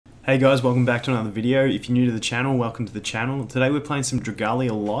Hey guys, welcome back to another video. If you're new to the channel, welcome to the channel. Today we're playing some Dragalia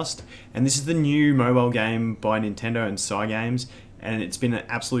Lost, and this is the new mobile game by Nintendo and Games, and it's been an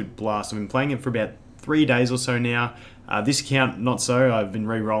absolute blast. I've been playing it for about 3 days or so now. This account, not so. I've been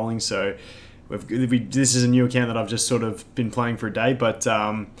re-rolling, so this is a new account that I've just sort of been playing for a day, but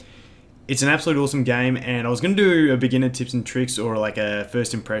it's an absolute awesome game, and I was going to do a beginner tips and tricks or like a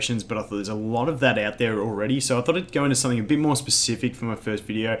first impressions, but I thought there's a lot of that out there already, so I thought I'd go into something a bit more specific for my first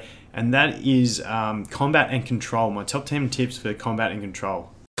video, and that is combat and control, my top 10 tips for combat and control.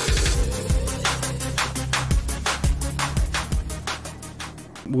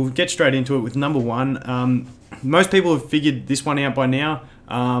 We'll get straight into it with number one. Most people have figured this one out by now,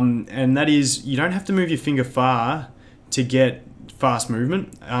 and that is you don't have to move your finger far to get fast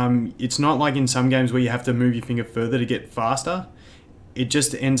movement. It's not like in some games where you have to move your finger further to get faster. It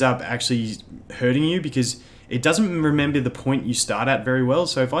just ends up actually hurting you because it doesn't remember the point you start at very well.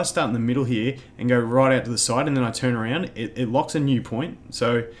 So if I start in the middle here and go right out to the side and then I turn around, it locks a new point.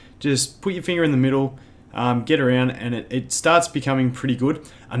 So just put your finger in the middle, get around, and it starts becoming pretty good.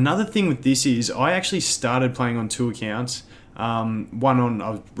 Another thing with this is I actually started playing on 2 accounts. I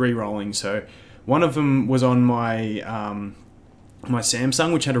was re-rolling, so one of them was on my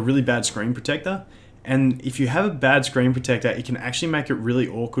Samsung, which had a really bad screen protector, and if you have a bad screen protector, it can actually make it really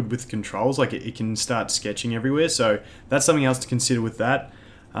awkward with controls. Like it can start sketching everywhere, so that's something else to consider with that.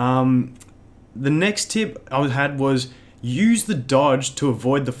 The next tip I had was use the dodge to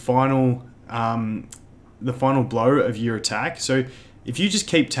avoid the final blow of your attack. So if you just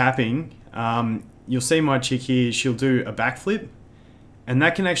keep tapping, you'll see my chick here, she'll do a backflip, and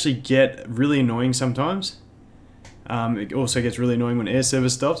that can actually get really annoying sometimes. It also gets really annoying when air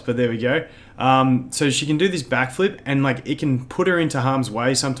service stops, but there we go. So she can do this backflip, and like it can put her into harm's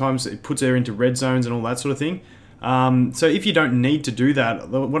way. Sometimes it puts her into red zones and all that sort of thing. So if you don't need to do that,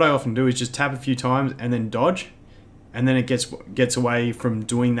 what I often do is just tap a few times and then dodge, and then it gets away from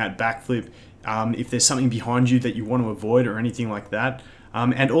doing that backflip. If there's something behind you that you want to avoid or anything like that.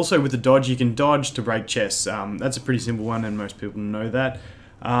 And also with the dodge, you can dodge to break chests. That's a pretty simple one, and most people know that.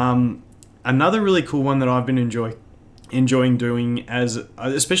 Another really cool one that I've been enjoying doing,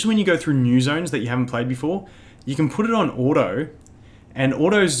 especially when you go through new zones that you haven't played before, you can put it on auto, and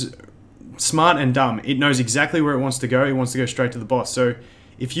auto's smart and dumb. It knows exactly where it wants to go. It wants to go straight to the boss. So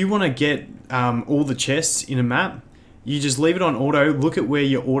if you want to get all the chests in a map, you just leave it on auto, look at where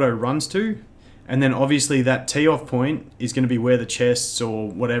your auto runs to, and then obviously that tee-off point is going to be where the chests or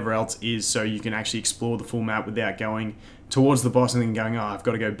whatever else is, so you can actually explore the full map without going towards the boss and then going, oh, I've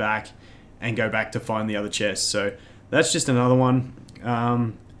got to go back to find the other chests. So that's just another one.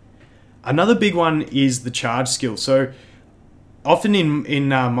 Another big one is the charge skill. So often in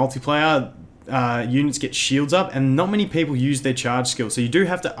multiplayer, units get shields up, and not many people use their charge skill. So you do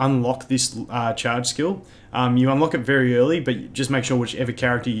have to unlock this charge skill. You unlock it very early, but just make sure whichever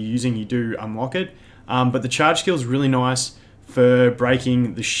character you're using, you do unlock it. But the charge skill is really nice for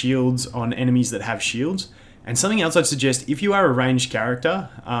breaking the shields on enemies that have shields. And something else I'd suggest, if you are a ranged character,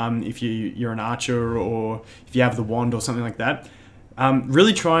 if you're an archer or if you have the wand or something like that,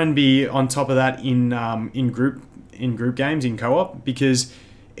 really try and be on top of that in group games, in co-op, because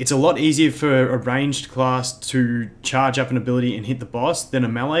it's a lot easier for a ranged class to charge up an ability and hit the boss than a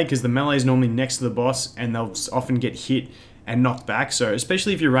melee, because the melee is normally next to the boss and they'll often get hit and knocked back. So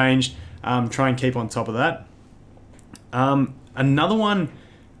especially if you're ranged, try and keep on top of that. Another one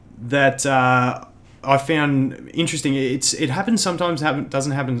that I found interesting, it happens sometimes,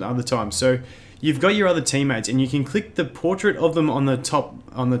 doesn't happen other times. So you've got your other teammates, and you can click the portrait of them on the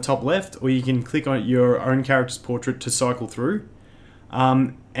top left, or you can click on your own character's portrait to cycle through.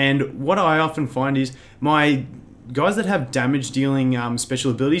 And what I often find is my guys that have damage dealing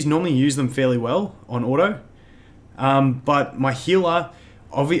special abilities normally use them fairly well on auto. But my healer,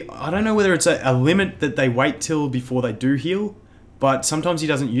 I don't know whether it's a limit that they wait till before they do heal, but sometimes he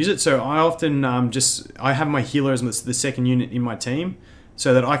doesn't use it. So I often I have my healer as the second unit in my team,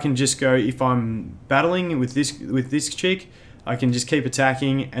 so that I can just go, if I'm battling with this chick, I can just keep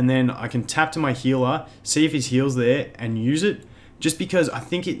attacking, and then I can tap to my healer, see if his heal's there, and use it. Just because I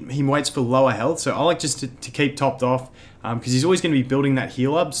think he waits for lower health, so I like just to keep topped off, because he's always going to be building that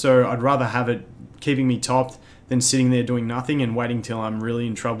heal up, so I'd rather have it keeping me topped than sitting there doing nothing and waiting till I'm really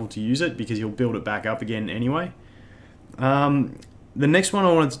in trouble to use it, because he'll build it back up again anyway. The next one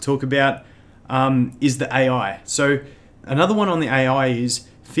I wanted to talk about is the AI. So another one on the AI is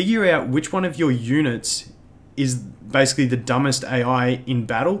figure out which one of your units is basically the dumbest AI in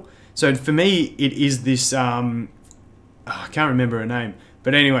battle. So for me, it is this... I can't remember her name,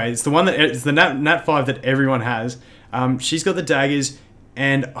 but anyway, it's the one it's the Nat 5 that everyone has. She's got the daggers.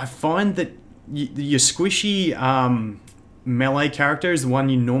 And I find that your squishy melee character is the one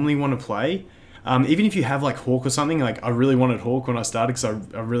you normally want to play. Even if you have like Hawk or something, like I really wanted Hawk when I started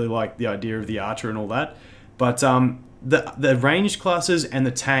because I really liked the idea of the archer and all that. But the ranged classes and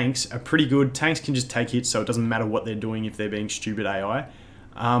the tanks are pretty good. Tanks can just take hits, so it doesn't matter what they're doing if they're being stupid AI.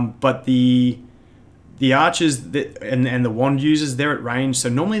 But the archers and the wand users, they're at range, so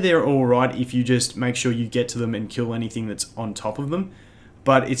normally they're alright if you just make sure you get to them and kill anything that's on top of them.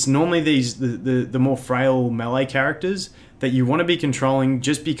 But it's normally the more frail melee characters that you want to be controlling,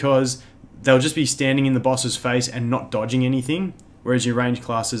 just because they'll just be standing in the boss's face and not dodging anything, whereas your ranged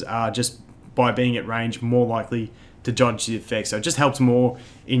classes are just, by being at range, more likely to dodge the effects. So it just helps more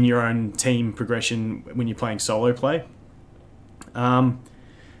in your own team progression when you're playing solo play. The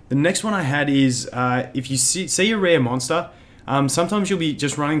next one I had is if you see a rare monster, sometimes you'll be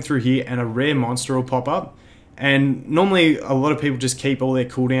just running through here and a rare monster will pop up. And normally a lot of people just keep all their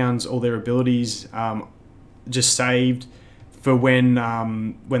cooldowns, all their abilities just saved for when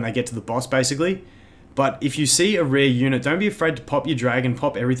they get to the boss, basically. But if you see a rare unit, don't be afraid to pop your dragon,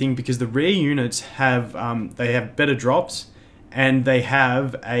 pop everything, because the rare units have they have better drops and they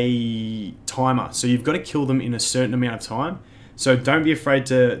have a timer. So you've got to kill them in a certain amount of time. So don't be afraid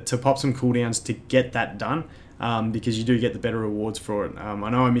to pop some cooldowns to get that done, because you do get the better rewards for it. I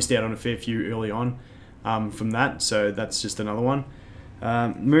know I missed out on a fair few early on from that, so that's just another one.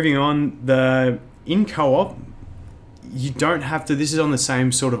 Moving on, in co-op, you don't have to, this is on the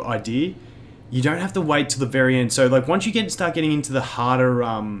same sort of idea, you don't have to wait till the very end. So like once you start getting into the harder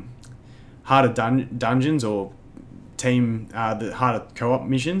dungeons or the harder co-op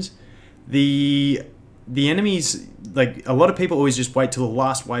missions, the enemies, like a lot of people always just wait till the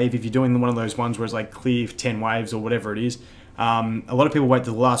last wave. If you're doing one of those ones where it's like clear 10 waves or whatever it is, a lot of people wait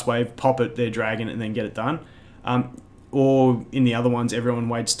till the last wave, pop it, their dragon, and then get it done. Or in the other ones, everyone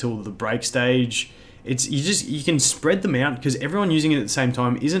waits till the break stage. You can spread them out, because everyone using it at the same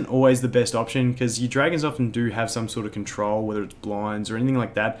time isn't always the best option, because your dragons often do have some sort of control, whether it's blinds or anything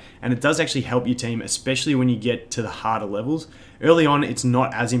like that, and it does actually help your team, especially when you get to the harder levels. Early on, it's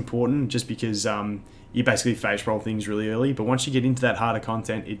not as important, just because you basically face roll things really early, but once you get into that harder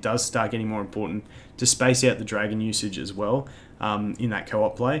content, it does start getting more important to space out the dragon usage as well in that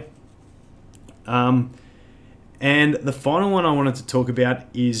co-op play. And the final one I wanted to talk about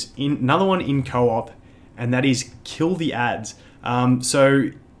is another one in co-op, and that is kill the ads. So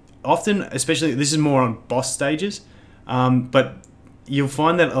often, especially, this is more on boss stages, but you'll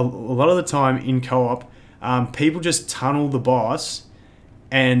find that a lot of the time in co-op, people just tunnel the boss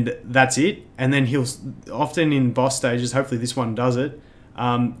and that's it. And then often in boss stages, hopefully this one does it,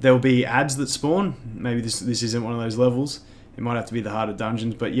 there'll be ads that spawn. Maybe this isn't one of those levels. It might have to be the harder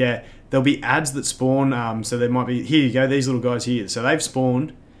dungeons, but yeah, there'll be ads that spawn. So there might be, here you go, these little guys here. So they've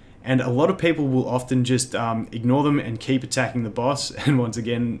spawned, and a lot of people will often just ignore them and keep attacking the boss. And once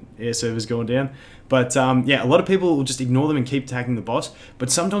again, air server's going down. But yeah, a lot of people will just ignore them and keep attacking the boss. But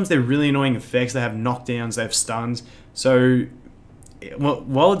sometimes they're really annoying effects. They have knockdowns, they have stuns. So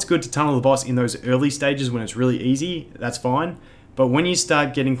while it's good to tunnel the boss in those early stages when it's really easy, that's fine. But when you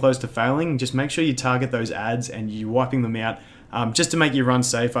start getting close to failing, just make sure you target those ads and you're wiping them out, just to make your run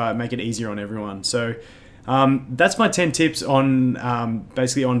safer, make it easier on everyone. So that's my 10 tips on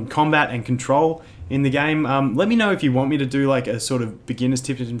basically on combat and control in the game. Let me know if you want me to do like a sort of beginner's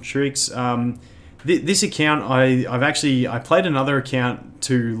tips and tricks. This account, I played another account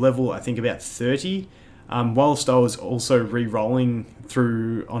to level, I think, about 30, whilst I was also re-rolling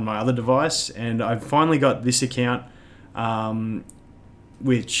through on my other device, and I've finally got this account,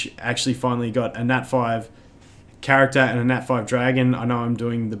 which actually finally got a Nat 5 character and a Nat 5 dragon. I know I'm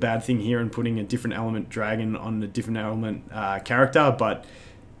doing the bad thing here and putting a different element dragon on a different element character, but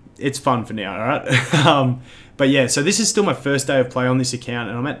it's fun for now, alright? But yeah, so this is still my first day of play on this account,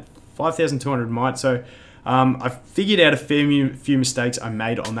 and I'm at 5,200 might, so I've figured out a few mistakes I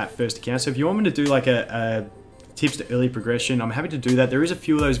made on that first account. So if you want me to do like a tips to early progression, I'm happy to do that. There is a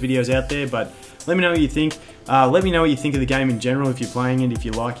few of those videos out there, but let me know what you think. Let me know what you think of the game in general, if you're playing it, if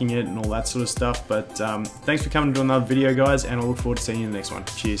you're liking it, and all that sort of stuff. But thanks for coming to another video, guys, and I look forward to seeing you in the next one.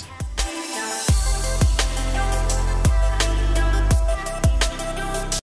 Cheers.